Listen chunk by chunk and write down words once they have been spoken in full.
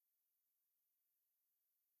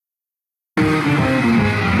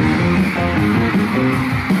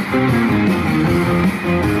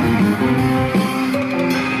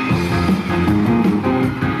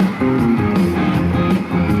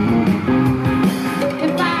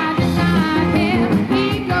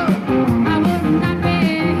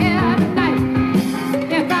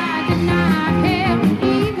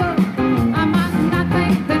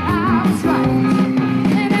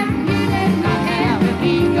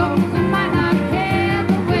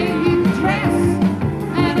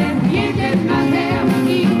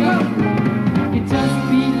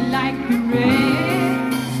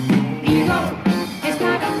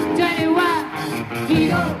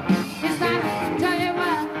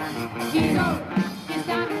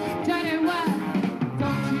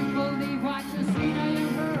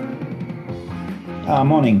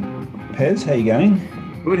Morning, Pez. How you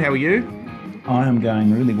going? Good, how are you? I am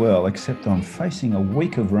going really well, except I'm facing a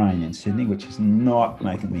week of rain in Sydney, which is not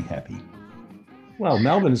making me happy. Well,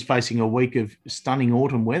 Melbourne's facing a week of stunning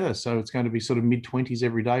autumn weather, so it's going to be sort of mid-20s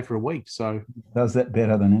every day for a week. So, Does that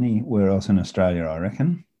better than anywhere else in Australia, I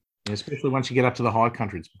reckon. especially once you get up to the high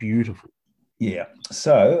country, it's beautiful. Yeah.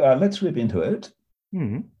 So let's rip into it.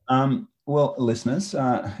 Mm. Well, listeners,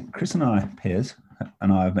 Chris and I, Pez,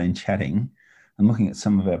 and I have been chatting and looking at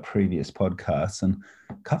some of our previous podcasts, and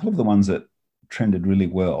a couple of the ones that trended really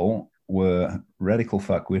well were Radical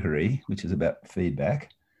Fuckwittery, which is about feedback,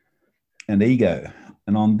 and ego.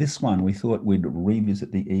 And on this one, we thought we'd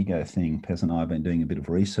revisit the ego thing. Pez and I have been doing a bit of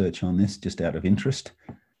research on this just out of interest,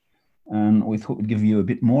 and we thought we'd give you a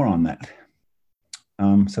bit more on that.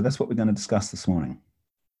 So that's what we're going to discuss this morning.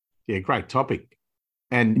 Yeah, great topic.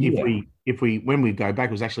 And Yeah. when we go back,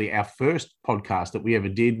 it was actually our first podcast that we ever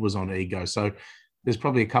did was on ego. So there's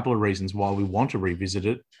probably a couple of reasons why we want to revisit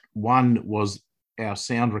it. One was our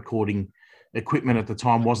sound recording equipment at the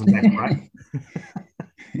time wasn't that great.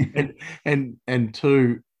 and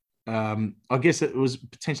two, I guess it was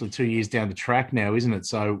potentially 2 years down the track now, isn't it?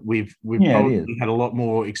 So we've probably had a lot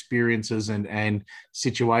more experiences and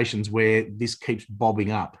situations where this keeps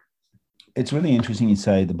bobbing up. It's really interesting you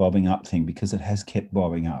say the bobbing up thing, because it has kept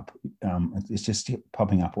bobbing up. It's just kept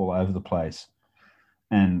popping up all over the place.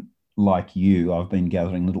 And like you, I've been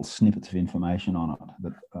gathering little snippets of information on it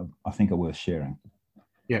that I think are worth sharing.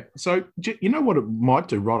 Yeah. So you know what it might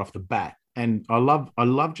do right off the bat? And I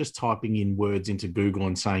love just typing in words into Google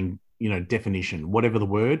and saying, definition, whatever the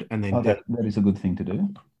word, and then that is a good thing to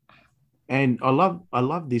do. And I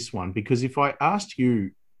love this one, because if I asked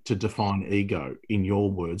you to define ego in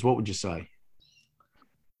your words, what would you say?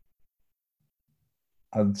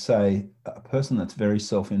 I'd say a person that's very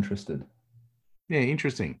self-interested. Yeah,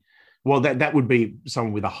 interesting. Well, that would be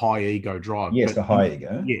someone with a high ego drive. Yes, a high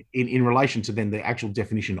ego. Yeah, in relation to then the actual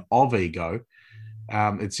definition of ego,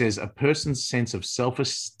 it says a person's sense of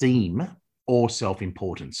self-esteem or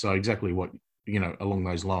self-importance. So exactly what, along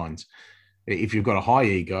those lines. If you've got a high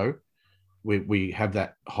ego, we have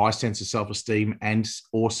that high sense of self-esteem and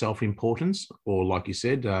or self-importance, or like you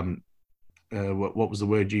said, what was the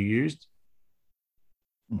word you used?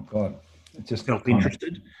 Oh God, it's just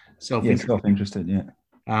self-interested. Self-interested, yeah.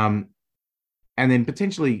 And then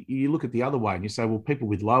potentially you look at the other way and you say, well, people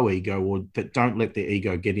with low ego or that don't let their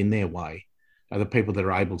ego get in their way are the people that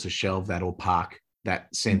are able to shelve that or park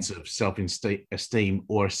that sense of self-esteem,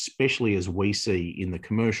 or especially as we see in the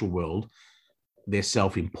commercial world, their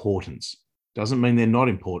self-importance. Doesn't mean they're not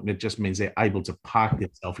important. It just means they're able to park their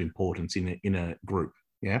self-importance in a group.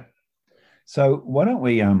 Yeah. So why don't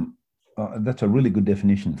we, that's a really good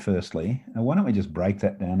definition, firstly. Why don't we just break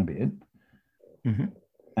that down a bit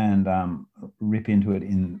and rip into it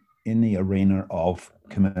in the arena of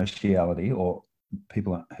commerciality, or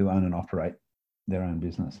people who own and operate their own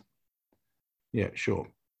business? Yeah, sure.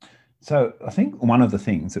 So I think one of the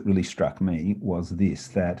things that really struck me was this,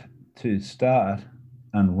 that to start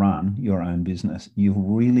and run your own business, you've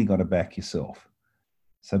really got to back yourself.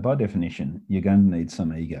 So by definition, you're going to need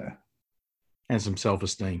some ego. And some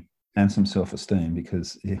self-esteem.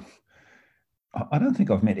 Because I don't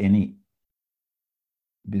think I've met any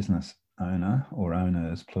business owner or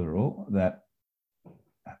owners, plural, that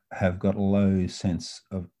have got a low sense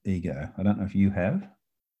of ego. I don't know if you have.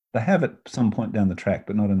 They have at some point down the track,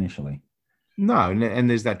 but not initially. No, and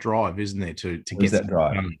there's that drive, isn't there, to get that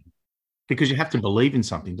drive going? Because you have to believe in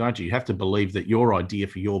something, don't you? You have to believe that your idea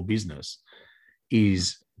for your business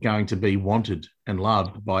is going to be wanted and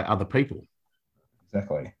loved by other people.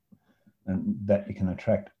 Exactly. And that you can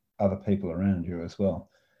attract other people around you as well.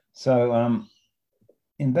 So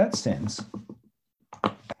in that sense,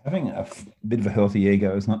 having a bit of a healthy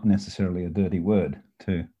ego is not necessarily a dirty word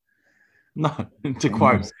to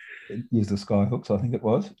quote. Use the Skyhooks, I think it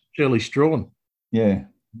was. Shirley Strawn. Yeah,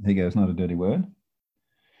 ego is not a dirty word.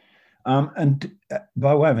 And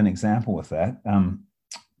by way of an example with that,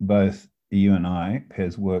 both you and I,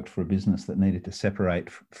 Pez, worked for a business that needed to separate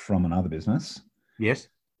from another business. Yes.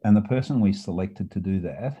 And the person we selected to do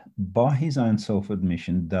that, by his own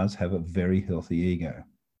self-admission, does have a very healthy ego.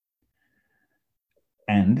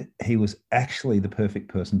 And he was actually the perfect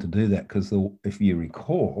person to do that, because if you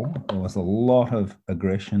recall, there was a lot of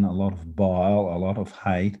aggression, a lot of bile, a lot of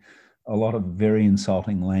hate, a lot of very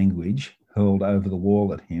insulting language hurled over the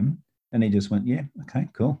wall at him. And he just went, yeah, okay,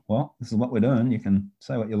 cool. Well, this is what we're doing. You can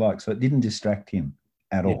say what you like. So it didn't distract him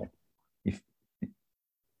at all.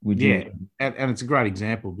 And it's a great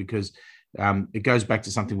example, because it goes back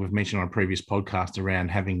to something we've mentioned on a previous podcast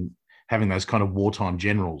around having having those kind of wartime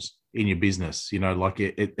generals in your business. Like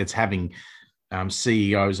it's having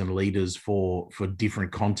CEOs and leaders for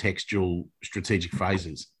different contextual strategic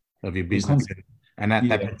phases of your business. And at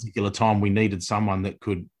that particular time, we needed someone that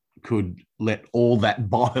could let all that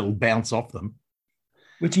bile bounce off them.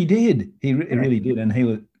 Which he did. He really did. And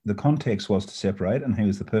the context was to separate, and he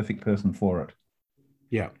was the perfect person for it.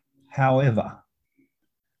 Yeah. However,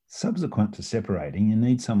 subsequent to separating, you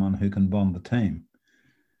need someone who can bond the team,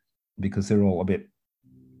 because they're all a bit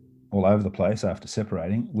all over the place after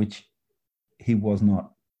separating, which he was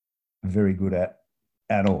not very good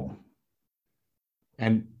at all.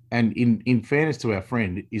 And in fairness to our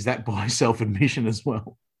friend, is that by self-admission as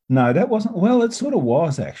well? No, that wasn't. Well, it sort of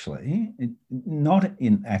was actually. Not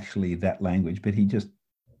in actually that language, but he just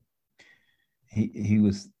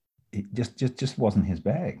wasn't his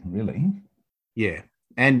bag, really. Yeah.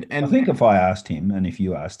 And I think if I asked him, and if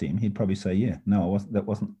you asked him, he'd probably say, "Yeah, no, I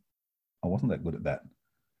wasn't that good at that."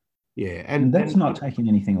 Yeah, and that's not taking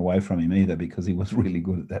anything away from him either, because he was really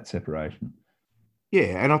good at that separation.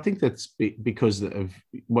 Yeah, and I think that's because of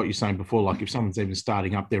what you're saying before. Like if someone's even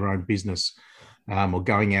starting up their own business, or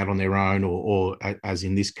going out on their own, or as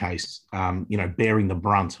in this case, bearing the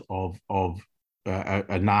brunt of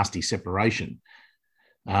a nasty separation.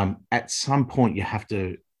 At some point, you have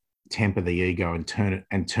to temper the ego and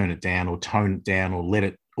turn it down, or tone it down, or let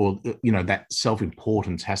it, or that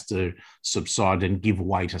self-importance has to subside and give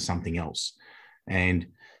way to something else. And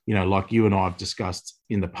like you and I have discussed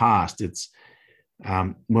in the past, it's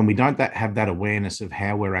when we don't have that awareness of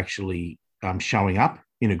how we're actually showing up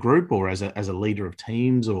in a group, or as a leader of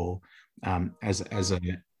teams, or as a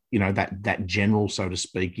that general, so to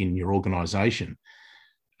speak, in your organization,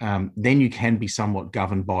 then you can be somewhat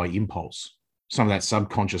governed by impulse. Some of that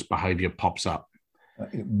subconscious behavior pops up.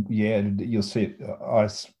 Yeah, you'll see it. I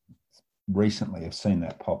recently have seen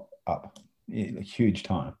that pop up a huge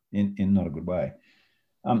time in not a good way.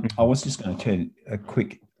 I was just going to tell you a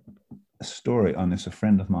quick story on this. A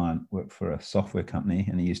friend of mine worked for a software company,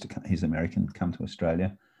 and he's American, come to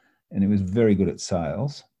Australia, and he was very good at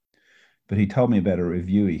sales. But he told me about a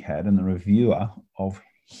review he had, and the reviewer of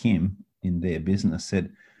him in their business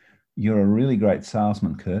said, "You're a really great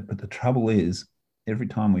salesman, Kurt, but the trouble is, every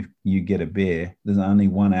time you get a bear, there's only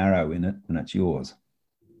one arrow in it, and it's yours."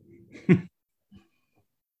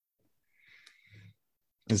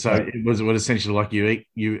 And so it was essentially like you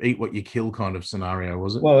eat what you kill kind of scenario,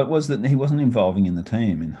 was it? Well, it was that he wasn't involving in the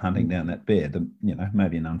team in hunting down that bear.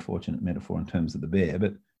 Maybe an unfortunate metaphor in terms of the bear,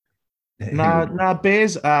 but no,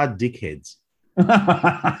 bears are dickheads.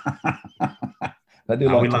 They do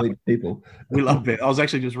like to eat people. We love bears. I was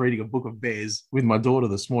actually just reading a book of bears with my daughter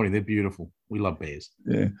this morning. They're beautiful. We love bears.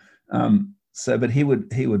 Yeah. But he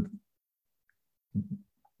would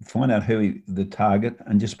find out the target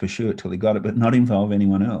and just pursue it till he got it, but not involve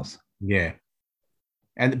anyone else. Yeah.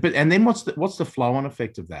 And then what's the flow-on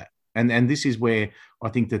effect of that? And this is where I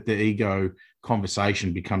think that the ego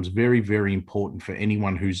conversation becomes very, very important for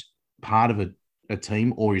anyone who's part of a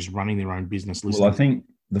team or is running their own business. Well, I think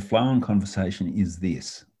the flow-on conversation is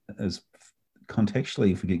this. As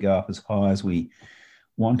contextually, if we could go up as high as we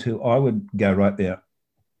want to, I would go right there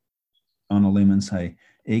on a limb and say,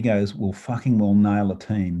 egos will fucking well nail a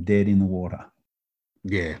team dead in the water.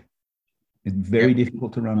 Yeah. It's very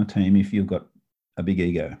difficult to run a team if you've got a big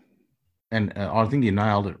ego. And I think you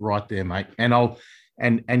nailed it right there, mate.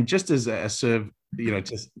 And just as a serve,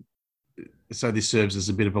 so this serves as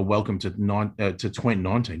a bit of a welcome to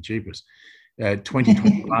 2019, jeepers,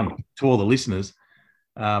 2021 to all the listeners.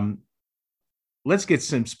 Let's get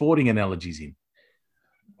some sporting analogies in.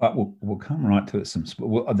 We'll come right to it.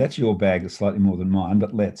 That's your bag, it's slightly more than mine,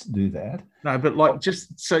 but let's do that. No, but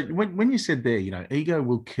just so when you said there, ego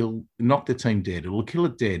will knock the team dead. It will kill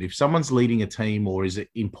it dead. If someone's leading a team or is an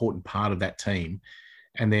important part of that team,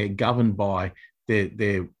 and they're governed by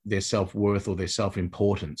their self-worth or their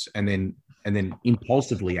self-importance, and then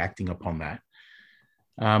impulsively acting upon that.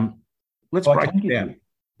 Let's break it down.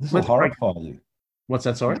 This will horrify you. What's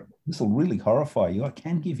that? Sorry? This will really horrify you. I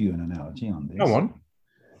can give you an analogy on this. Go on.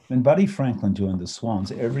 When Buddy Franklin joined the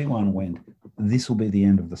Swans, everyone went, "This will be the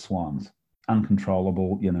end of the Swans."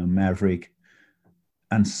 Uncontrollable, maverick.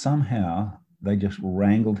 And somehow they just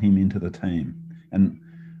wrangled him into the team. And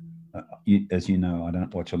as you know, I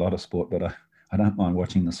don't watch a lot of sport, but I don't mind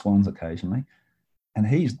watching the Swans occasionally. And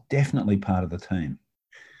he's definitely part of the team.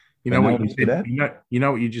 You know what you said? You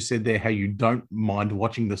know what you just said there, how you don't mind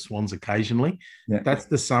watching the Swans occasionally? Yeah. That's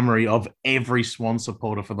the summary of every Swan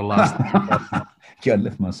supporter for the last I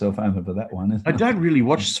lift myself over for that one. I don't really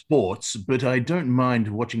watch sports, but I don't mind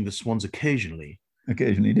watching the Swans occasionally.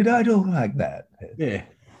 Occasionally. Did I talk like that? Yeah.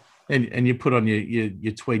 And you put on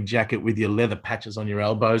your tweed jacket with your leather patches on your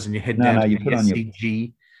elbows, and you head No, down no, to you the put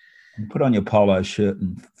on your SCG polo shirt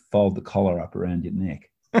and fold the collar up around your neck.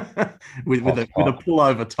 with a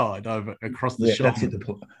pullover tied over across the Yeah, shoulder. that's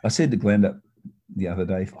it. I said to Glenda the other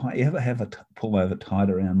day, if I ever have a pullover tied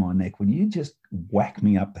around my neck, will you just whack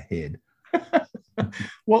me up the head?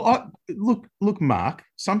 Well, look, Mark.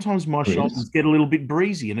 Sometimes my shoulders get a little bit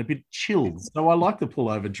breezy and a bit chilled, so I like the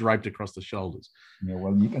pullover draped across the shoulders. Yeah,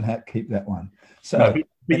 well, you can keep that one. So, no,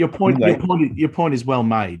 but your point, anyway, your point is well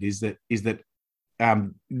made. Is that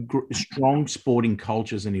strong sporting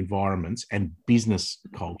cultures and environments and business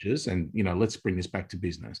cultures, and let's bring this back to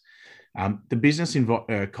business. The business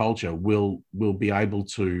culture will be able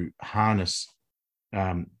to harness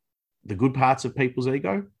the good parts of people's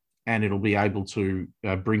ego, and it'll be able to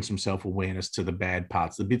bring some self-awareness to the bad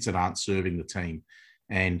parts, the bits that aren't serving the team.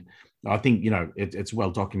 And I think, it's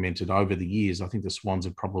well documented over the years. I think the Swans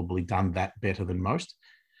have probably done that better than most.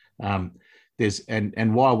 And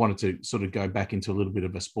why I wanted to sort of go back into a little bit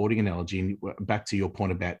of a sporting analogy, and back to your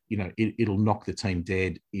point about, it'll knock the team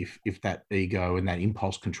dead if that ego and that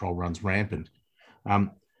impulse control runs rampant.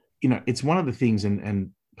 It's one of the things,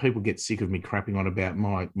 and people get sick of me crapping on about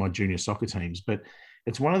my junior soccer teams, but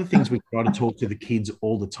it's one of the things we try to talk to the kids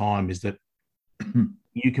all the time, is that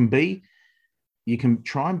you can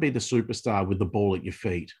try and be the superstar with the ball at your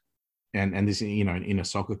feet, and this, in a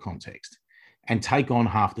soccer context, and take on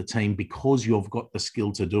half the team because you've got the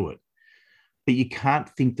skill to do it. But you can't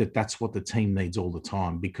think that that's what the team needs all the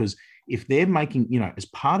time, because if they're making, as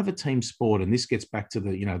part of a team sport, and this gets back to the,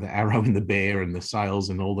 the arrow in the bear and the sails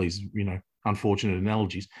and all these, unfortunate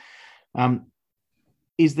analogies,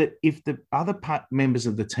 is that if the other members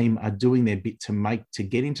of the team are doing their bit to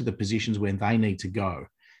get into the positions where they need to go,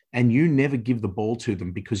 and you never give the ball to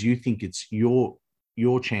them because you think it's your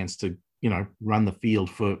chance to, run the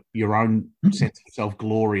field for your own sense of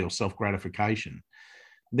self-glory or self-gratification,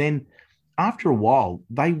 then after a while,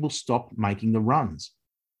 they will stop making the runs.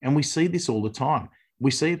 And we see this all the time.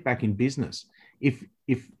 We see it back in business. If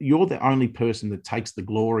you're the only person that takes the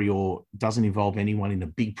glory or doesn't involve anyone in a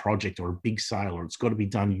big project or a big sale, or it's got to be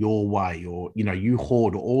done your way, or, you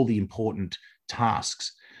hoard all the important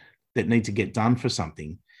tasks that need to get done for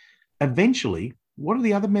something, eventually, what do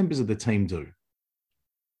the other members of the team do?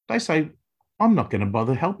 They say, I'm not going to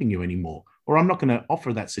bother helping you anymore, or I'm not going to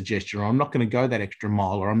offer that suggestion, or I'm not going to go that extra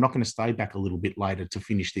mile, or I'm not going to stay back a little bit later to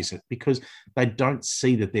finish this, because they don't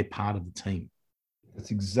see that they're part of the team.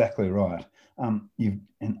 That's exactly right.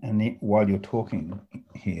 While you're talking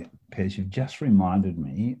here, Pez, you've just reminded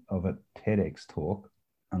me of a TEDx talk,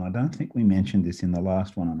 and I don't think we mentioned this in the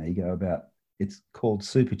last one on ego, about, it's called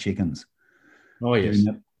Super Chickens. Oh, yes.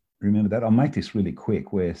 Remember that? I'll make this really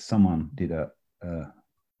quick, where someone did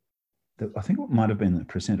I think it might have been the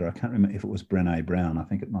presenter. I can't remember if it was Brené Brown. I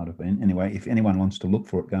think it might have been. Anyway, if anyone wants to look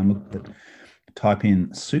for it, go and look at it. Type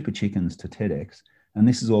in Super Chickens to TEDx. And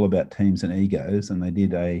this is all about teams and egos. And they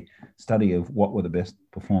did a study of what were the best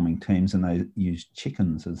performing teams. And they used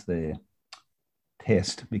chickens as their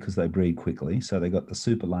test because they breed quickly. So they got the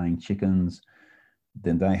super laying chickens.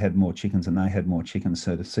 Then they had more chickens and they had more chickens.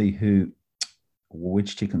 So to see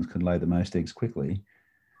which chickens could lay the most eggs quickly,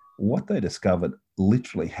 what they discovered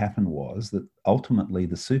literally happened was that ultimately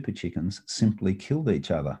the super chickens simply killed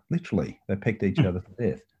each other. Literally, they pecked each other to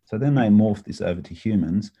death. So then they morphed this over to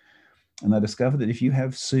humans, and they discovered that if you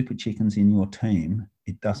have super chickens in your team,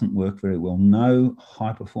 it doesn't work very well. No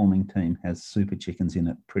high-performing team has super chickens in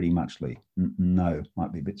it, pretty muchly. No,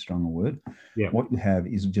 might be a bit strong a word. Yeah. What you have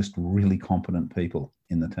is just really competent people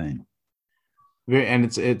in the team. And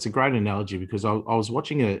it's a great analogy, because I was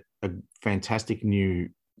watching a fantastic new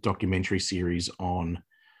documentary series on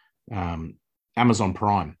Amazon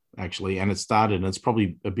Prime, actually, and it's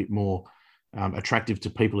probably a bit more attractive to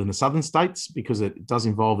people in the southern states because it does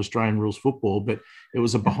involve Australian rules football. But it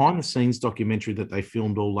was a behind the scenes documentary that they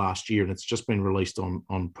filmed all last year, and it's just been released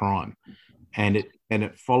on Prime, and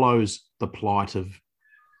it follows the plight of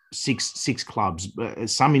six clubs,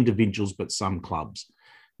 some individuals but some clubs.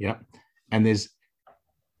 Yeah. And there's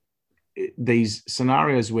these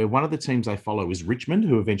scenarios where one of the teams they follow is Richmond,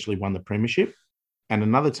 who eventually won the premiership, and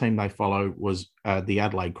another team they follow was the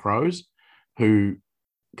Adelaide Crows, who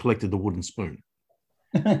collected the wooden spoon.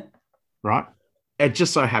 Right? It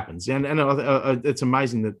just so happens, and it's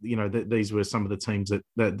amazing that that these were some of the teams that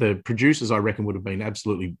the producers, I reckon, would have been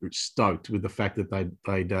absolutely stoked with the fact that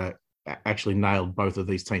they'd actually nailed both of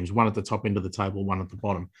these teams, one at the top end of the table, one at the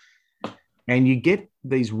bottom. And you get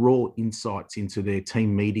these raw insights into their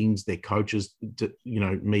team meetings, their coaches,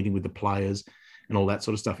 meeting with the players and all that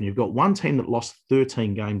sort of stuff. And you've got one team that lost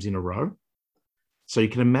 13 games in a row. So you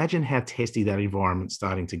can imagine how testy that environment's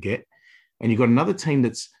starting to get. And you've got another team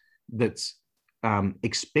that's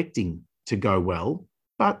expecting to go well,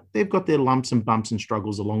 but they've got their lumps and bumps and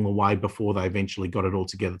struggles along the way before they eventually got it all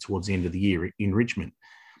together towards the end of the year in Richmond.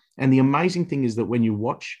 And the amazing thing is that when you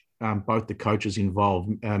watch both the coaches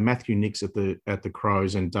involved, Matthew Nix at the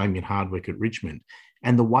Crows and Damien Hardwick at Richmond,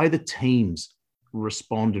 and the way the teams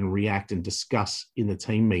respond and react and discuss in the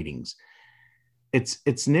team meetings,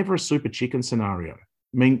 it's never a super chicken scenario.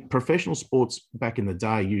 I mean, professional sports back in the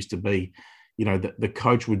day used to be, the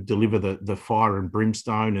coach would deliver the fire and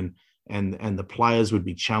brimstone, and the players would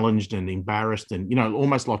be challenged and embarrassed and,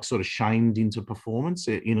 almost like sort of shamed into performance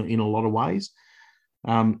in a lot of ways.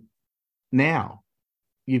 Now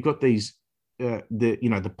you've got these,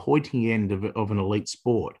 the pointy end of an elite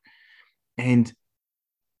sport, and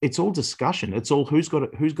it's all discussion. It's all who's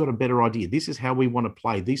got a better idea. This is how we want to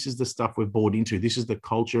play. This is the stuff we've bought into. This is the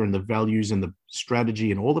culture and the values and the strategy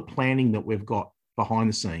and all the planning that we've got behind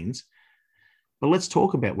the scenes. But let's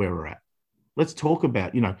talk about where we're at. Let's talk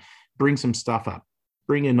about, bring some stuff up,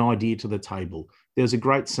 bring an idea to the table. There's a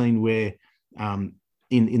great scene where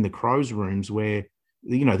in the Crows rooms where,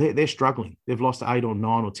 they're struggling. They've lost 8 or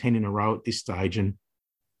 9 or 10 in a row at this stage. And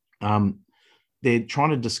they're trying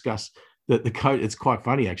to discuss the coach. It's quite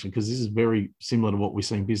funny, actually, because this is very similar to what we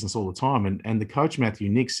see in business all the time. And the coach, Matthew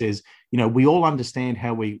Nix, says, we all understand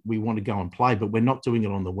how we want to go and play, but we're not doing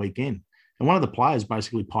it on the weekend. And one of the players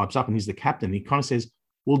basically pipes up, and he's the captain. He kind of says,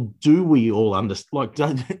 well, do we all understand?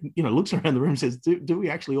 Looks around the room and says, do we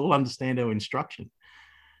actually all understand our instruction?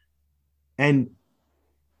 And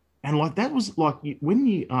like, that was like, when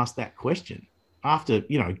you ask that question after,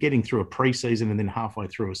 getting through a preseason and then halfway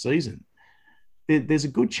through a season, there's a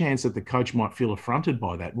good chance that the coach might feel affronted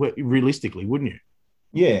by that, realistically, wouldn't you?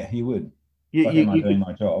 Yeah, you would. Am I doing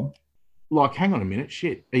my job? Like, hang on a minute,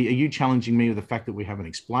 shit. Are you challenging me with the fact that we haven't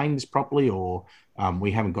explained this properly, or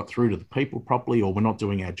we haven't got through to the people properly, or we're not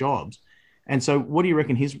doing our jobs? And so what do you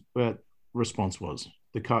reckon his response was,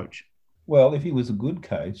 the coach? Well, if he was a good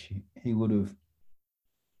coach, he would have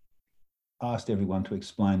asked everyone to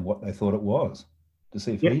explain what they thought it was, to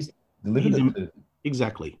see if he's delivered it to.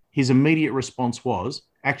 Exactly. His immediate response was,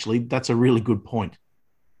 actually, that's a really good point.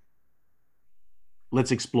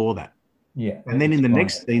 Let's explore that. Yeah. And then in the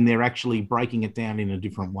next scene, they're actually breaking it down in a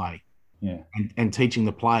different way. Yeah. And teaching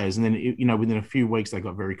the players. And then, within a few weeks, they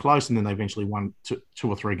got very close, and then they eventually won 2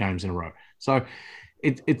 or 3 games in a row. So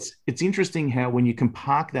it's interesting how when you can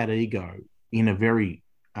park that ego in a very,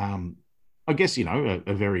 I guess, a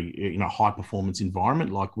very, high performance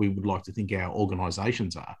environment, like we would like to think our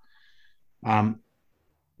organizations are,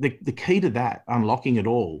 the key to that, unlocking it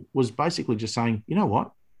all, was basically just saying, you know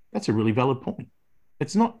what, that's a really valid point.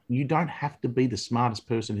 It's not, you don't have to be the smartest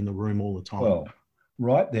person in the room all the time. Well,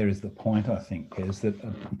 right there is the point, I think, is that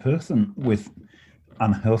a person with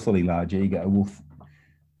unhealthily large ego will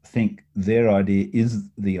think their idea is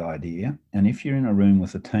the idea. And if you're in a room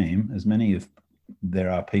with a team, as many as there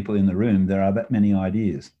are people in the room, there are that many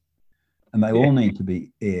ideas. And they all need to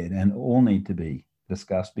be aired and all need to be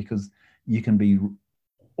discussed, because you can be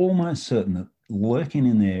almost certain that lurking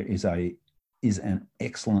in there is an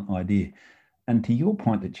excellent idea. And to your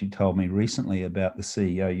point that you told me recently about the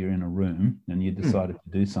CEO, you're in a room and you decided to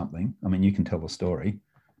do something. I mean, you can tell the story.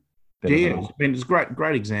 Yeah, it's a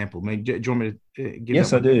great example. I mean, do you want me to give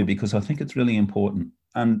Yes, I do, because I think it's really important.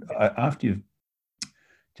 And after you've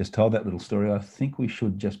just told that little story, I think we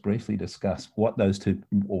should just briefly discuss what those two,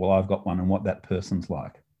 well, I've got one, and what that person's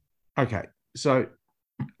like. Okay. So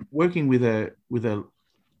working with a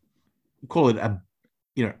call it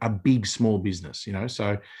a big small business,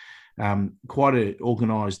 so quite an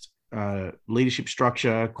organized leadership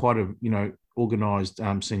structure, quite a organized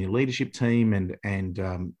senior leadership team, and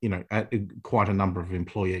quite a number of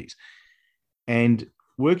employees. And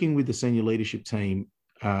working with the senior leadership team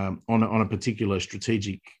on a particular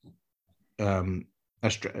strategic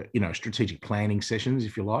strategic planning sessions,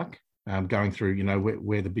 if you like, going through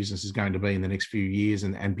where the business is going to be in the next few years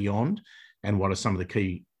and beyond, and what are some of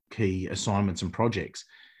the key assignments and projects.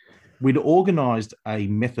 We'd organised a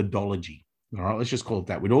methodology. All right, let's just call it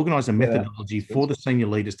that. We'd organised a methodology for the senior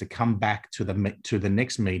leaders to come back to the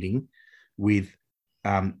next meeting with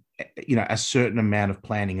a certain amount of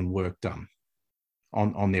planning and work done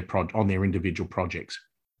on their individual projects.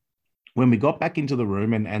 When we got back into the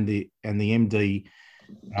room, and the MD,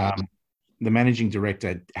 the managing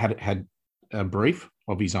director, had a brief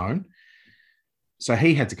of his own, so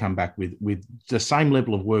he had to come back with the same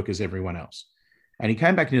level of work as everyone else. And he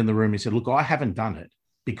came back into the room and he said, "Look, I haven't done it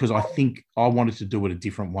because I think I wanted to do it a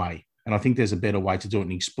different way, And I think there's a better way to do it,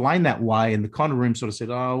 and explain that way. And the kind of room sort of said,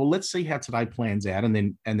 oh, well, let's see how today plans out. And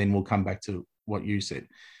then we'll come back to what you said.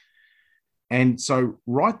 And so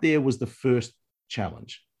right there was the first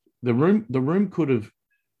challenge. The room could have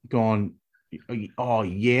gone, oh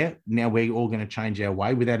yeah, now we're all going to change our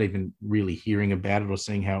way, without even really hearing about it or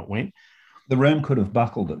seeing how it went. The room could have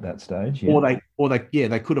buckled at that stage, yeah.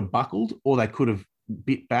 They could have buckled, or they could have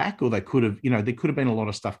bit back, or they could have, there could have been a lot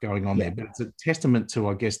of stuff going on there. But it's a testament to,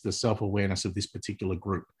 I guess, the self-awareness of this particular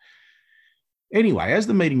group. Anyway, as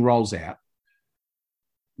the meeting rolls out,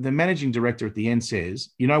 the managing director at the end says,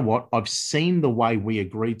 you know what, I've seen the way we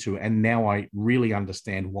agreed to, and now I really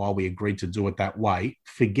understand why we agreed to do it that way.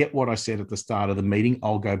 Forget what I said at the start of the meeting.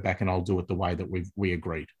 I'll go back and I'll do it the way that we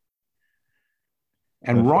agreed.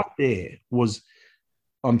 And perfect. Right there was,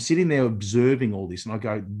 I'm sitting there observing all this, and I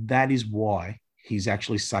go, that is why he's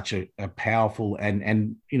actually such a powerful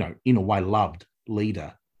and, in a way, loved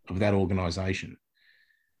leader of that organization.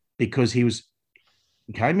 Because he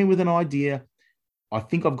came in with an idea. I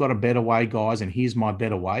think I've got a better way, guys, and here's my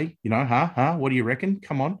better way. What do you reckon?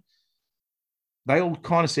 Come on. They all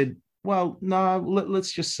kind of said, well, no,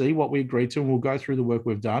 let's just see what we agreed to, and we'll go through the work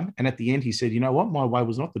we've done. And at the end, he said, you know what? My way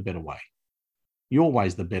was not the better way. Your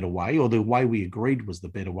way's the better way, or the way we agreed was the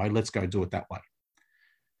better way. Let's go do it that way.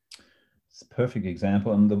 It's a perfect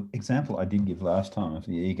example. And the example I did give last time of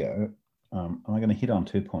the ego, I'm going to hit on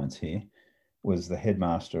 2 points here, was the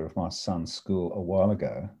headmaster of my son's school a while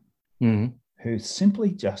ago, who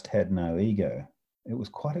simply just had no ego. It was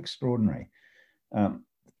quite extraordinary.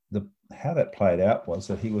 How that played out was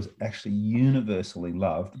that he was actually universally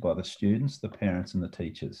loved by the students, the parents, and the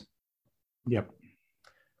teachers. Yep.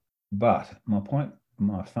 But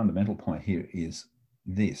my fundamental point here is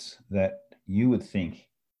this, that you would think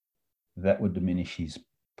that would diminish his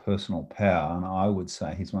personal power, and I would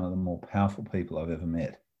say he's one of the more powerful people I've ever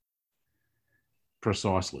met.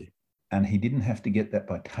 Precisely. And he didn't have to get that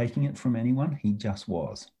by taking it from anyone. He just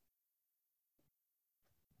was.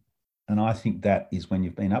 And I think that is when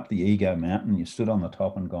you've been up the ego mountain, you stood on the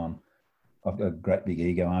top and gone, I've got a great big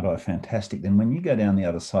ego, aren't I? Fantastic. Then when you go down the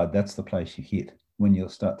other side, that's the place you hit. When you'll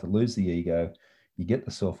start to lose the ego, you get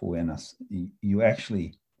the self-awareness, you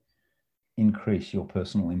actually increase your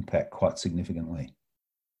personal impact quite significantly.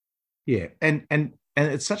 Yeah. And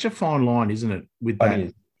it's such a fine line, isn't it? With that. It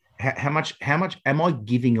is. How much am I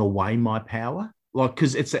giving away my power? Like,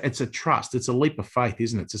 because it's a trust, it's a leap of faith,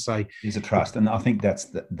 isn't it? To say it's a trust, and I think that's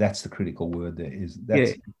the critical word there.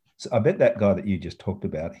 So I bet that guy that you just talked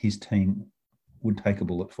about, his team would take a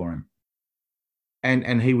bullet for him,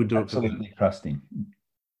 and he would do absolutely trust him.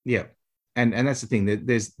 Yeah, and that's the thing, that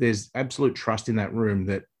there's absolute trust in that room,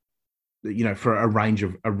 that for a range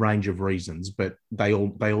of reasons, but they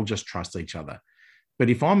all just trust each other. But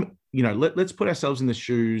if I'm, let's put ourselves in the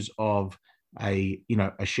shoes of a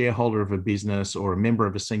shareholder of a business or a member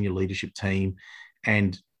of a senior leadership team,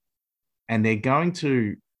 and they're going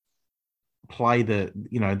to play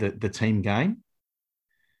the team game.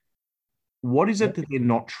 What is it that they're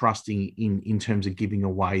not trusting in terms of giving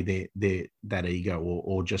away that ego,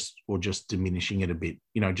 or just diminishing it a bit?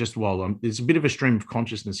 Just while there's a bit of a stream of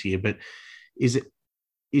consciousness here, but is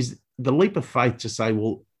the leap of faith to say,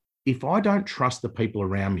 well, if I don't trust the people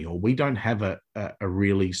around me, or we don't have a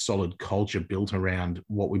really solid culture built around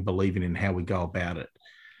what we believe in and how we go about it,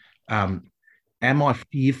 am I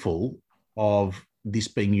fearful of this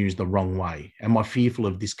being used the wrong way? Am I fearful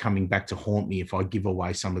of this coming back to haunt me if I give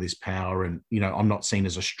away some of this power, and I'm not seen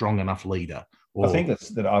as a strong enough leader? I think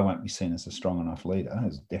that I won't be seen as a strong enough leader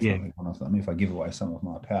is definitely one of them. If I give away some of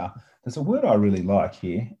my power, there's a word I really like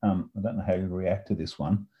here. I don't know how you react to this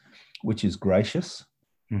one, which is gracious.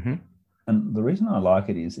 Mm-hmm. And the reason I like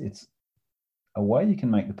it is it's a way you can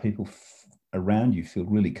make the people around you feel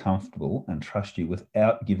really comfortable and trust you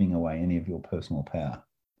without giving away any of your personal power.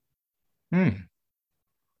 And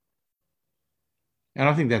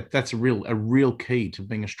I think that's a real key to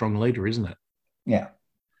being a strong leader, isn't it? Yeah.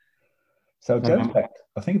 So it goes back,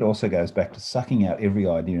 I think it also goes back to sucking out every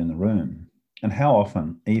idea in the room. And how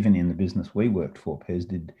often, even in the business we worked for, Pez,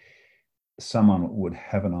 did someone would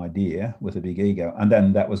have an idea with a big ego, and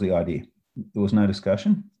then that was the idea. There was no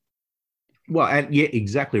discussion. Well, and yeah,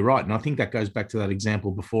 exactly right. And I think that goes back to that example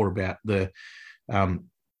before about the, I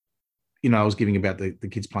was giving about the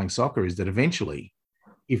kids playing soccer, is that eventually,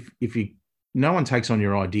 if no one takes on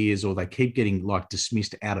your ideas, or they keep getting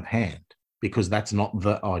dismissed out of hand because that's not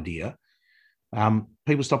the idea,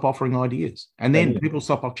 people stop offering ideas, and then people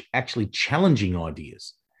stop actually challenging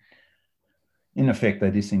ideas. In effect, they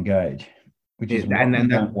disengage. which Yeah, is what we don't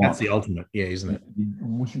that's want. the ultimate, yeah, isn't it? You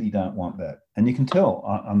really don't want that. And you can tell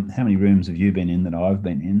how many rooms have you been in that I've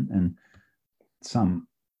been in, and some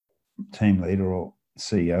team leader or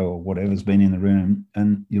CEO or whatever's been in the room,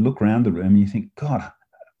 and you look around the room and you think, God,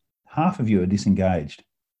 half of you are disengaged,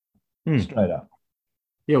 straight up.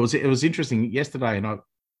 Yeah, it was interesting yesterday, and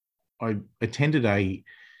I attended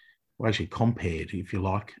actually compared, if you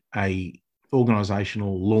like, a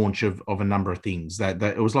organizational launch of a number of things. That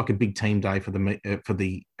it was like a big team day for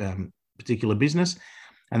the particular business,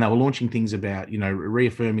 and they were launching things about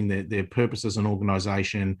reaffirming their purpose as an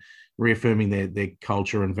organization, reaffirming their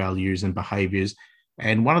culture and values and behaviors.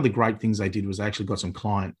 And one of the great things they did was they actually got some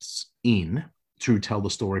clients in to tell the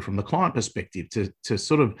story from the client perspective, to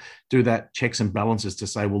sort of do that checks and balances, to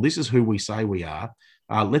say, well, this is who we say we are.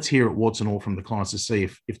 Let's hear it warts and all from the clients to see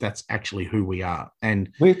if that's actually who we are. And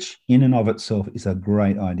which in and of itself is a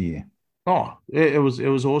great idea. oh, it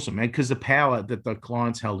was awesome, man, because the power that the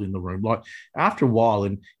clients held in the room, like after a while,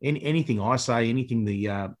 and anything I say, anything the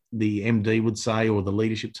MD would say, or the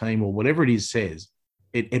leadership team, or whatever it is says,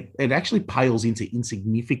 it actually pales into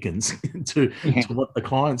insignificance to what the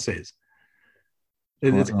client says.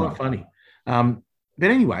 It's quite funny. But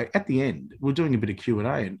anyway, at the end, we're doing a bit of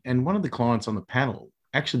Q&A, and one of the clients on the panel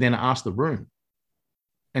actually then asked the room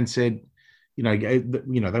and said, they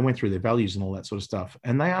went through their values and all that sort of stuff.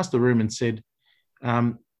 And they asked the room and said,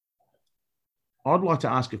 I'd like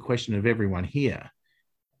to ask a question of everyone here.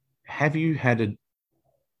 Have you had an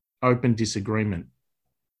open disagreement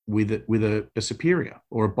with a superior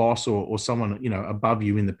or a boss or someone, above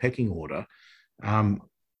you in the pecking order? And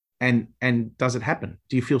does it happen?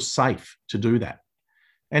 Do you feel safe to do that?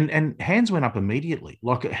 And hands went up immediately.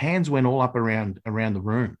 Like hands went all up around the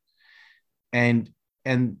room. And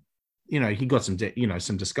he got some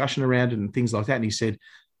discussion around it and things like that. And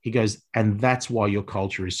he goes, and that's why your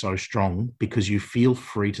culture is so strong, because you feel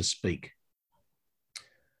free to speak.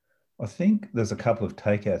 I think there's a couple of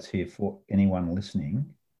takeouts here for anyone listening.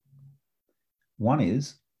 One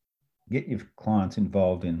is get your clients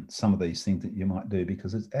involved in some of these things that you might do,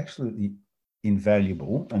 because it's absolutely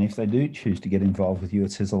invaluable. And if they do choose to get involved with you,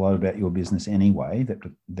 it says a lot about your business anyway, that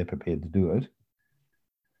they're prepared to do it.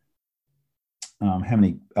 How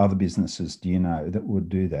many other businesses do you know that would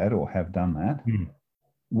do that or have done that?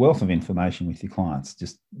 Wealth of information with your clients,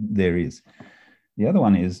 just there is. The other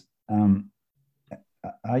one is,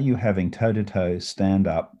 are you having toe-to-toe,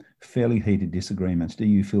 stand-up, fairly heated disagreements? Do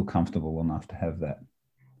you feel comfortable enough to have that?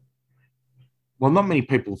 Well, not many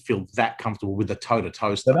people feel that comfortable with the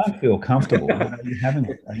toe-to-toe stuff. They don't feel comfortable. But are you having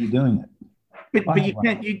it? Are you doing it? But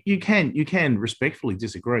you can respectfully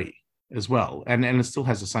disagree as well, and it still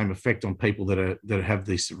has the same effect on people that have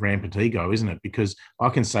this rampant ego, isn't it? Because I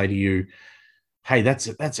can say to you, hey, that's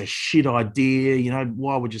a shit idea,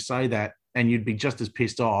 why would you say that? And you'd be just as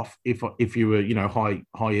pissed off if you were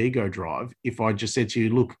high ego drive, if I just said to you,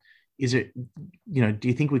 look, is it, do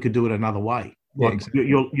you think we could do it another way? Yeah, like exactly.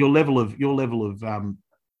 your level of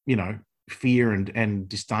fear and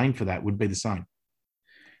disdain for that would be the same.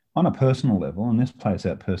 On a personal level, and this plays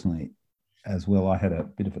out personally as well, I had a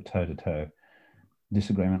bit of a toe-to-toe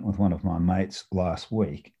disagreement with one of my mates last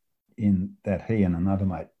week, in that he and another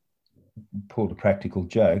mate pulled a practical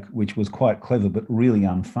joke, which was quite clever but really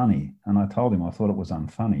unfunny. And I told him I thought it was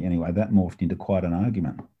unfunny. Anyway, that morphed into quite an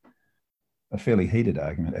argument, a fairly heated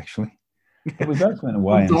argument, actually. But we both went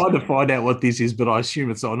away. I'm trying to find out what this is, but I assume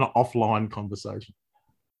it's an offline conversation.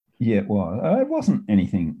 Yeah, well, it wasn't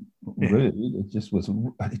anything rude. It just was.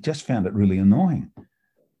 It just found it really annoying.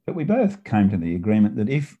 But we both came to the agreement that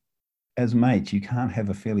if, as mates, you can't have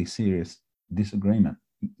a fairly serious disagreement,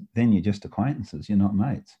 then you're just acquaintances. You're not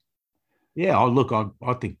mates. Yeah,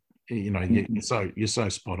 I think you're so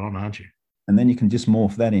spot on, aren't you? And then you can just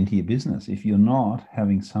morph that into your business. If you're not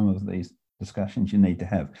having some of these discussions you need to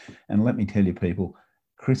have, and let me tell you, people,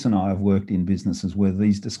 Chris and I have worked in businesses where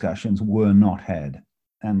these discussions were not had,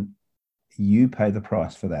 and you pay the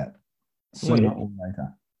price for that sooner or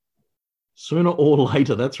later. Sooner or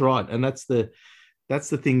later, that's right. And that's the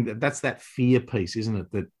thing, that's that fear piece, isn't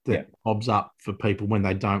it? That pops up for people when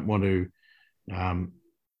they don't want to,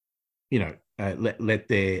 let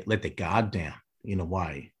their guard down in a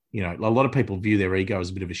way. A lot of people view their ego as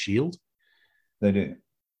a bit of a shield. They do.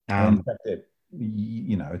 In fact,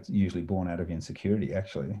 it's usually born out of insecurity,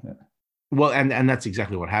 actually. Well, and that's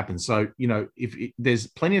exactly what happens. So, if there's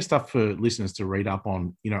plenty of stuff for listeners to read up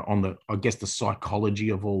on, on the, I guess, the psychology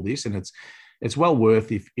of all this, and it's well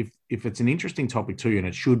worth, if it's an interesting topic to you, and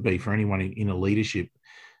it should be for anyone in a leadership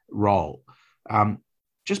role.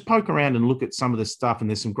 just poke around and look at some of the stuff. And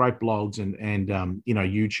there's some great blogs and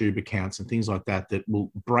YouTube accounts and things like that will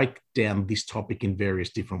break down this topic in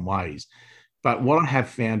various different ways. But what I have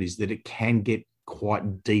found is that it can get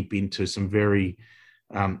quite deep into some very,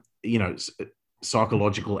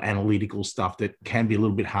 psychological, analytical stuff that can be a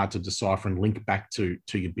little bit hard to decipher and link back to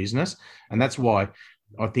your business. And that's why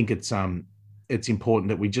I think it's important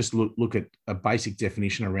that we just look at a basic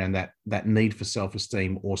definition around that need for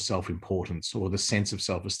self-esteem or self-importance, or the sense of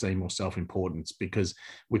self-esteem or self-importance, because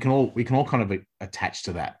we can all kind of attach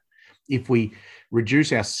to that. If we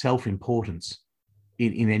reduce our self-importance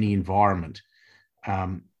in any environment,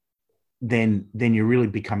 then you're really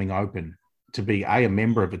becoming open to be a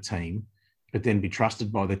member of a team, but then be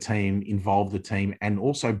trusted by the team, involve the team, and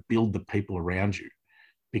also build the people around you,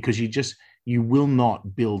 because you will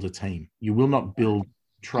not build a team. You will not build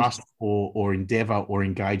trust or endeavor or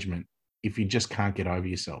engagement if you just can't get over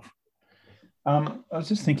yourself. I was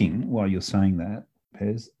just thinking while you're saying that,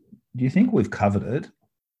 Pez, do you think we've covered it?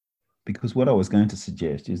 Because what I was going to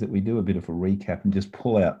suggest is that we do a bit of a recap and just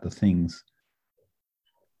pull out the things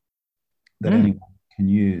that anyone can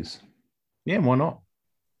use. Yeah, why not?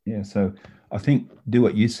 Yeah, so I think do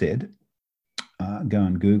what you said, go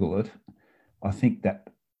and Google it. I think that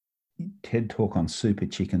TED Talk on super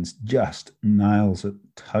chickens just nails it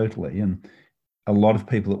totally. And a lot of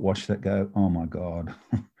people that watch that go, oh my God,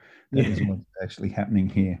 that is what's actually happening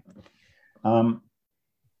here.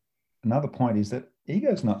 Another point is that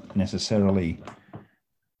ego is not necessarily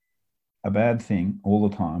a bad thing all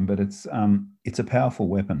the time, but it's a powerful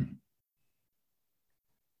weapon.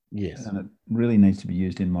 Yes. And it really needs to be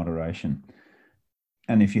used in moderation.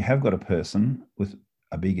 And if you have got a person with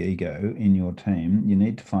a big ego in your team, you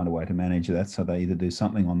need to find a way to manage that so they either do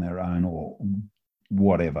something on their own or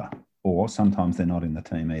whatever, or sometimes they're not in the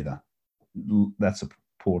team either. That's a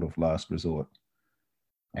port of last resort.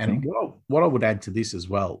 And what I would add to this as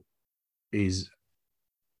well is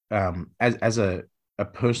as a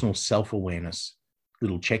personal self-awareness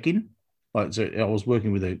little check-in. Like, so I was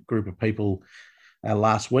working with a group of people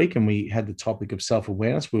last week, and we had the topic of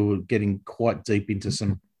self-awareness. We were getting quite deep into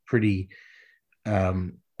some pretty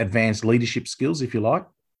advanced leadership skills, if you like.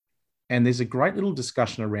 And there's a great little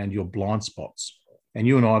discussion around your blind spots. And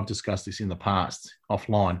you and I have discussed this in the past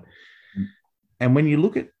offline. And when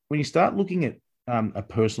you start looking at a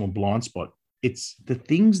personal blind spot, it's the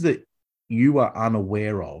things that you are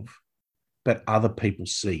unaware of, but other people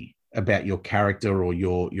see about your character or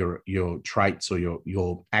your traits or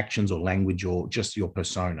your actions or language or just your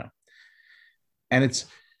persona. And it's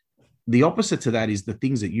the opposite to that is the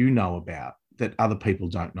things that you know about that other people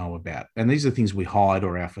don't know about. And these are things we hide,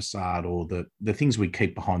 or our facade, or the things we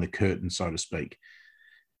keep behind the curtain, so to speak.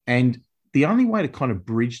 And the only way to kind of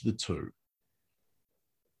bridge the two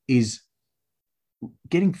is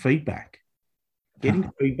getting feedback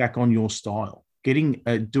on your style, doing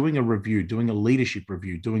a review, doing a leadership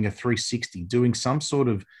review, doing a 360, doing some sort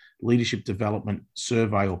of leadership development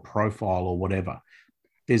survey or profile or whatever.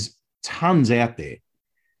 There's tons out there.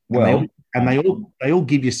 Well, they all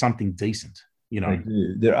give you something decent, you know. They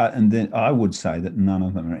do. There are, and then I would say that none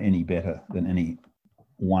of them are any better than any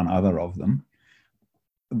one other of them.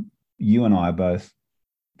 You and I are both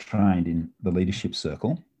trained in the leadership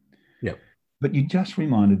circle. Yep. But you just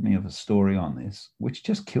reminded me of a story on this, which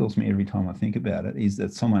just kills me every time I think about it, is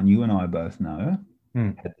that someone you and I both know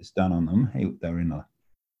had this done on them. They were in a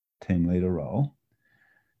team leader role.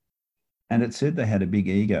 And it said they had a big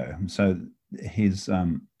ego. So his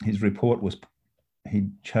report was, he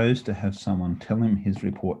chose to have someone tell him his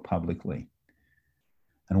report publicly.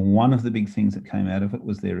 And one of the big things that came out of it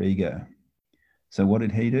was their ego. So what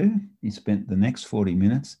did he do? He spent the next 40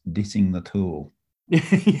 minutes dissing the tool.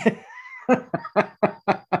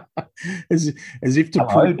 as if to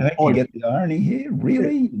prove don't you get the irony here?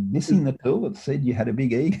 Really? Dissing the tool that said you had a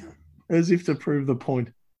big ego? As if to prove the point.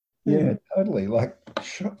 Yeah, totally. Like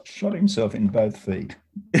shot himself in both feet.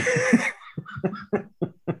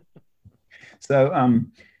 So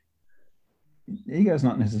ego is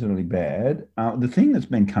not necessarily bad. The thing that's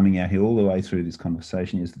been coming out here all the way through this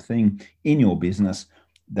conversation is the thing in your business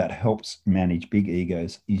that helps manage big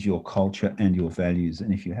egos is your culture and your values.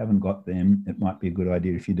 And if you haven't got them, it might be a good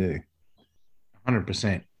idea if you do.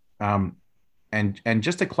 100%. And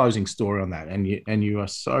just a closing story on that. And you are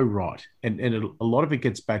so right. And a lot of it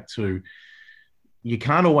gets back to, you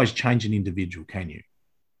can't always change an individual, can you?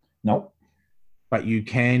 Nope. But you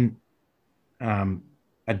can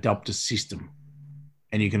adopt a system,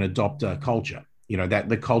 and you can adopt a culture. You know, that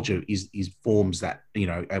the culture forms that, you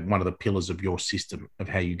know, one of the pillars of your system of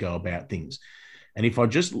how you go about things. And if I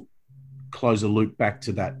just close a loop back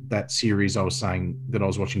to that series I was saying that I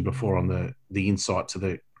was watching before on the insight to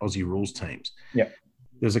the Aussie rules teams. Yeah.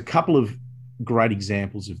 There's a couple of great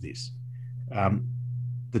examples of this.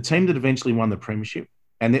 The team that eventually won the premiership,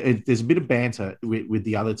 and there's a bit of banter with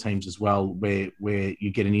the other teams as well, where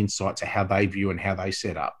you get an insight to how they view and how they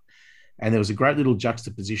set up. And there was a great little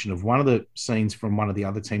juxtaposition of one of the scenes from one of the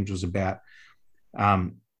other teams was about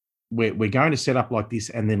we're going to set up like this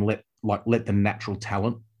and then let the natural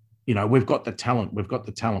talent, we've got the talent,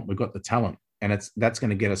 and that's going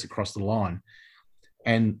to get us across the line.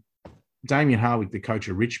 And Damien Harwick, the coach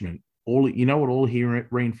of Richmond, all he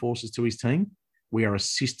reinforces to his team? We are a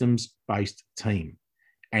systems-based team.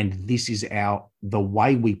 And this is the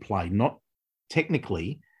way we play, not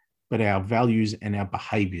technically, but our values and our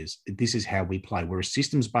behaviors. This is how we play. We're a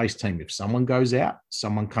systems-based team. If someone goes out,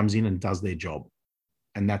 someone comes in and does their job.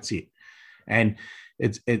 And that's it. And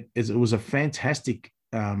it was a fantastic,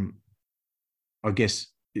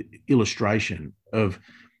 illustration of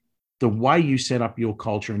the way you set up your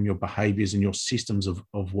culture and your behaviors and your systems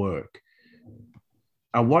of work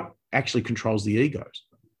are what actually controls the egos.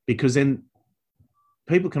 Because then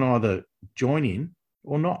people can either join in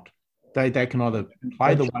or not. They can either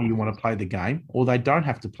play the way you want to play the game, or they don't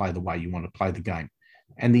have to play the way you want to play the game.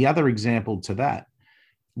 And the other example to that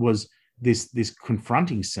was this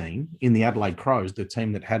confronting scene in the Adelaide Crows, the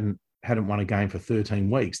team that hadn't won a game for 13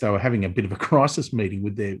 weeks. They were having a bit of a crisis meeting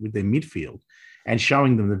with their midfield and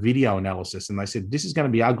showing them the video analysis. And they said, this is going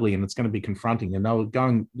to be ugly and it's going to be confronting. And they were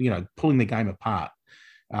going, pulling the game apart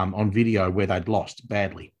on video where they'd lost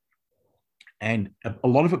badly. And a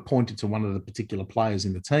lot of it pointed to one of the particular players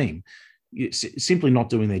in the team simply not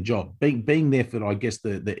doing their job, being there for, I guess,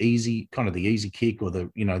 the easy kick or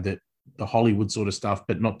the Hollywood sort of stuff,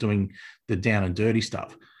 but not doing the down and dirty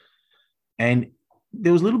stuff. And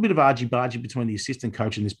there was a little bit of argy-bargy between the assistant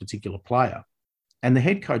coach and this particular player. And the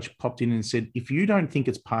head coach popped in and said, if you don't think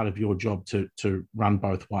it's part of your job to run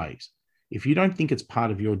both ways, if you don't think it's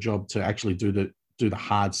part of your job to actually do the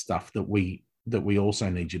hard stuff that we also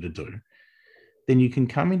need you to do, then you can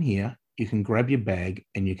come in here, you can grab your bag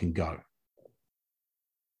and you can go.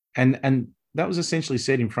 And that was essentially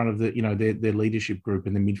said in front of their leadership group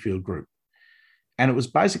and the midfield group. And it was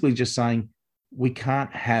basically just saying, we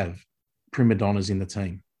can't have prima donnas in the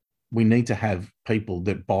team. We need to have people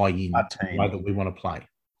that buy in to the way that we want to play.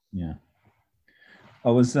 Yeah. I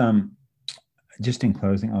was, just in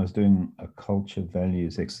closing, I was doing a culture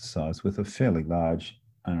values exercise with a fairly large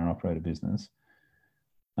owner-operator business.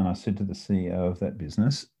 And I said to the CEO of that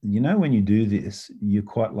business, when you do this, you're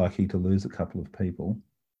quite likely to lose a couple of people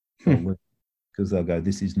because they'll go,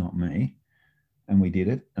 this is not me. And we did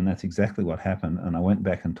it. And that's exactly what happened. And I went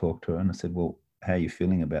back and talked to her and I said, well, how are you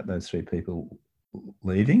feeling about those 3 people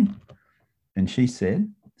leaving? And she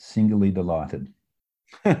said, singularly delighted.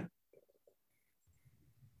 Because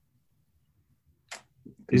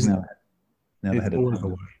now they had it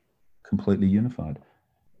completely unified.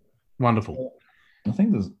 Wonderful. I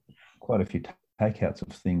think there's quite a few takeouts of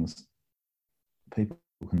things people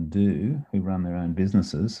can do who run their own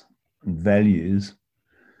businesses, and values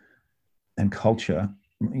and culture.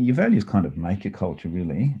 Your values kind of make your culture,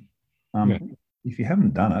 really. If you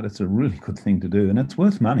haven't done it, it's a really good thing to do, and it's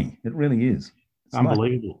worth money. It really is. It's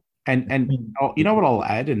unbelievable. And you know what I'll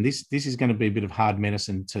add, and this is going to be a bit of hard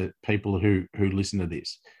medicine to people who listen to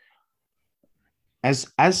this. As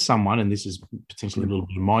someone, and this is potentially a little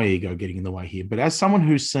bit of my ego getting in the way here, but as someone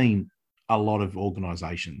who's seen a lot of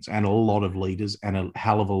organizations and a lot of leaders and a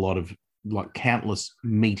hell of a lot of countless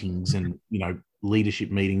meetings and, leadership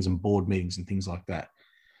meetings and board meetings and things like that,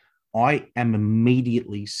 I am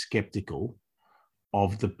immediately skeptical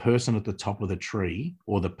of the person at the top of the tree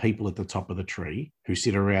or the people at the top of the tree who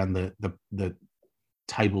sit around the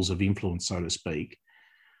tables of influence, so to speak,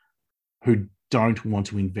 who don't want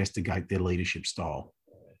to investigate their leadership style.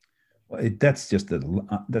 Well, that's just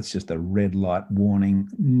a red light warning,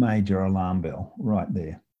 major alarm bell right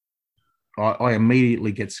there. I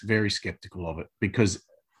immediately get very skeptical of it because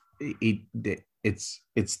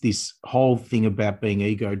it's this whole thing about being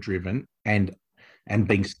ego driven and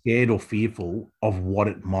being scared or fearful of what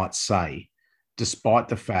it might say, despite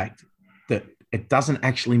the fact that it doesn't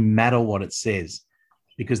actually matter what it says,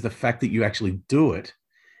 because the fact that you actually do it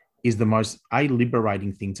is the most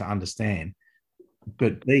liberating thing to understand.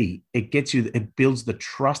 But B, it builds the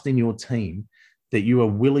trust in your team that you are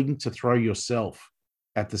willing to throw yourself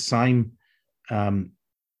at the same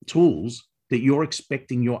tools that you're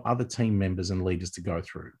expecting your other team members and leaders to go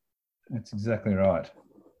through. That's exactly right.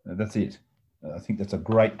 That's it. I think that's a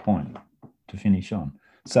great point to finish on.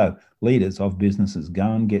 So leaders of businesses,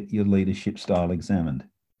 go and get your leadership style examined.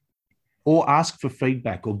 or ask for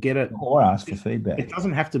feedback, or get it. Or ask for It feedback.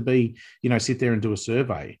 doesn't have to be, sit there and do a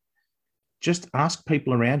survey. Just ask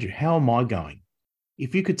people around you, how am I going?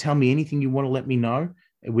 If you could tell me anything you want to let me know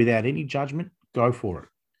without any judgment, go for it.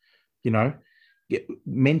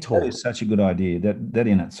 Mentor. That is such a good idea. That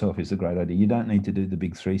in itself is a great idea. You don't need to do the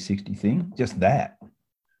big 360 thing, just that.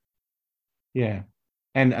 Yeah.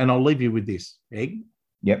 And I'll leave you with this, Egg.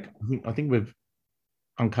 Yep. I think we've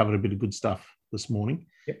uncovered a bit of good stuff this morning.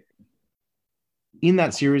 Yep. In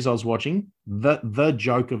that series I was watching, the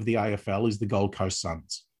joke of the AFL is the Gold Coast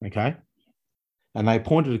Suns. Okay. And they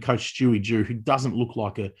appointed a coach, Stewie Jew, who doesn't look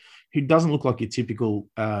like your typical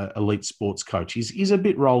elite sports coach. He's a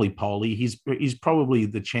bit roly-poly. He's probably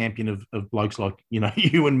the champion of blokes like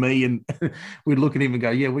you and me, and we'd look at him and go,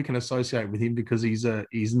 yeah, we can associate with him because he's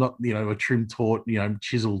not a trim taut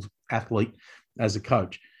chiseled athlete as a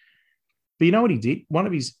coach. But you know what he did? One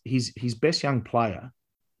of his best young player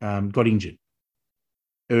got injured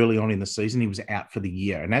early on in the season. He was out for the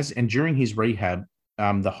year, and during his rehab,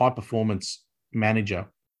 the high performance manager,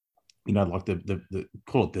 like the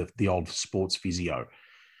call it the old sports physio,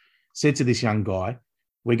 said to this young guy,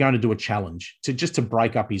 we're going to do a challenge to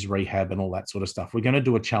break up his rehab and all that sort of stuff. We're going to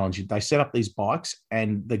do a challenge. They set up these bikes,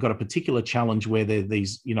 and they've got a particular challenge where they're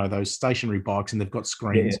these, those stationary bikes, and they've got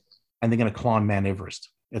screens, and they're going to climb Mount Everest.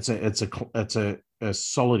 It's a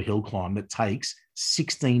solid hill climb that takes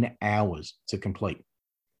 16 hours to complete,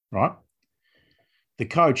 right? The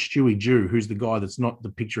coach, Stewie Jew, who's the guy that's not the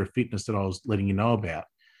picture of fitness that I was letting you know about,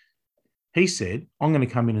 he said, I'm going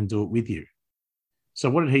to come in and do it with you. So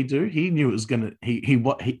what did he do? He knew it was going to,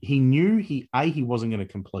 he knew he wasn't going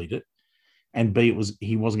to complete it, and B,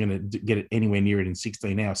 he wasn't going to get it anywhere near it in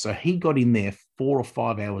 16 hours. So he got in there 4 or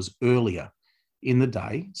 5 hours earlier in the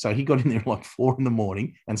day. So he got in there like 4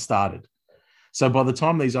 a.m. and started. So by the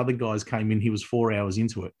time these other guys came in, he was 4 hours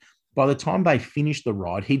into it. By the time they finished the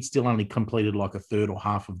ride, he'd still only completed like a third or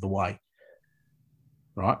half of the way.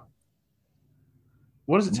 Right?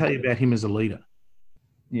 What does it tell you about him as a leader?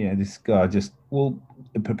 Yeah, this guy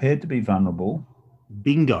prepared to be vulnerable.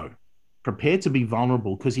 Bingo. Prepared to be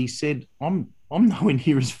vulnerable, because he said, I'm nowhere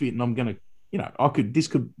near as fit, and I'm going to, this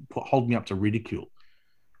could hold me up to ridicule.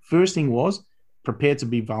 First thing was prepared to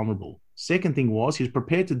be vulnerable. Second thing was he's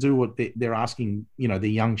prepared to do what they're asking, the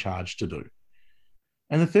young charge to do.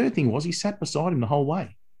 And the third thing was he sat beside him the whole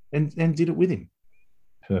way and did it with him.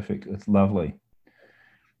 Perfect. It's lovely.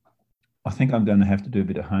 I think I'm going to have to do a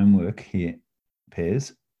bit of homework here,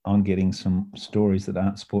 Pez, on getting some stories that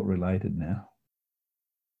aren't sport related now.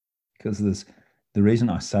 Because the reason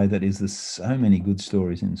I say that is there's so many good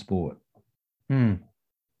stories in sport.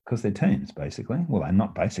 Because they're teams, basically. Well, they're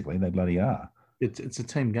not basically, they bloody are. It's a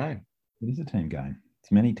team game. It is a team game.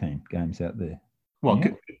 It's many team games out there. Well,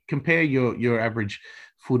 compare your average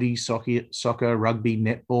footy, soccer, rugby,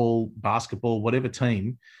 netball, basketball, whatever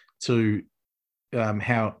team to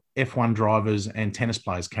how F1 drivers and tennis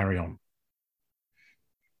players carry on.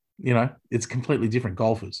 It's completely different.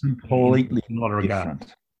 Golfers. Completely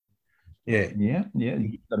different. Yeah.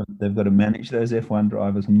 They've got to manage those F1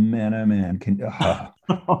 drivers. Man, oh man.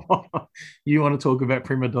 You want to talk about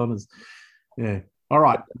prima donnas. Yeah. All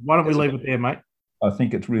right. Why don't we leave it there, mate? I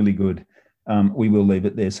think it's really good. We will leave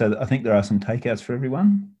it there. So I think there are some takeouts for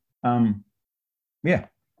everyone. Yeah.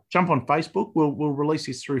 Jump on Facebook. We'll release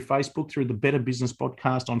this through Facebook, through the Better Business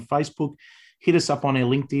Podcast on Facebook. Hit us up on our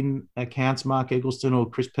LinkedIn accounts, Mark Eggleston or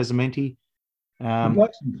Chris Pesamenti. We'd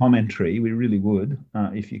like some commentary. We really would,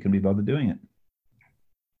 if you can be bothered doing it.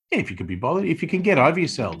 Yeah, if you can be bothered. If you can get over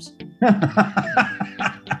yourselves.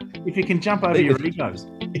 If you can jump over your egos.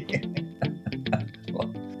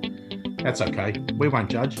 That's okay. We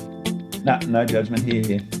won't judge. No judgment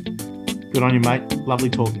here. Good on you, mate. Lovely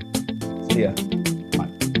talking. See ya.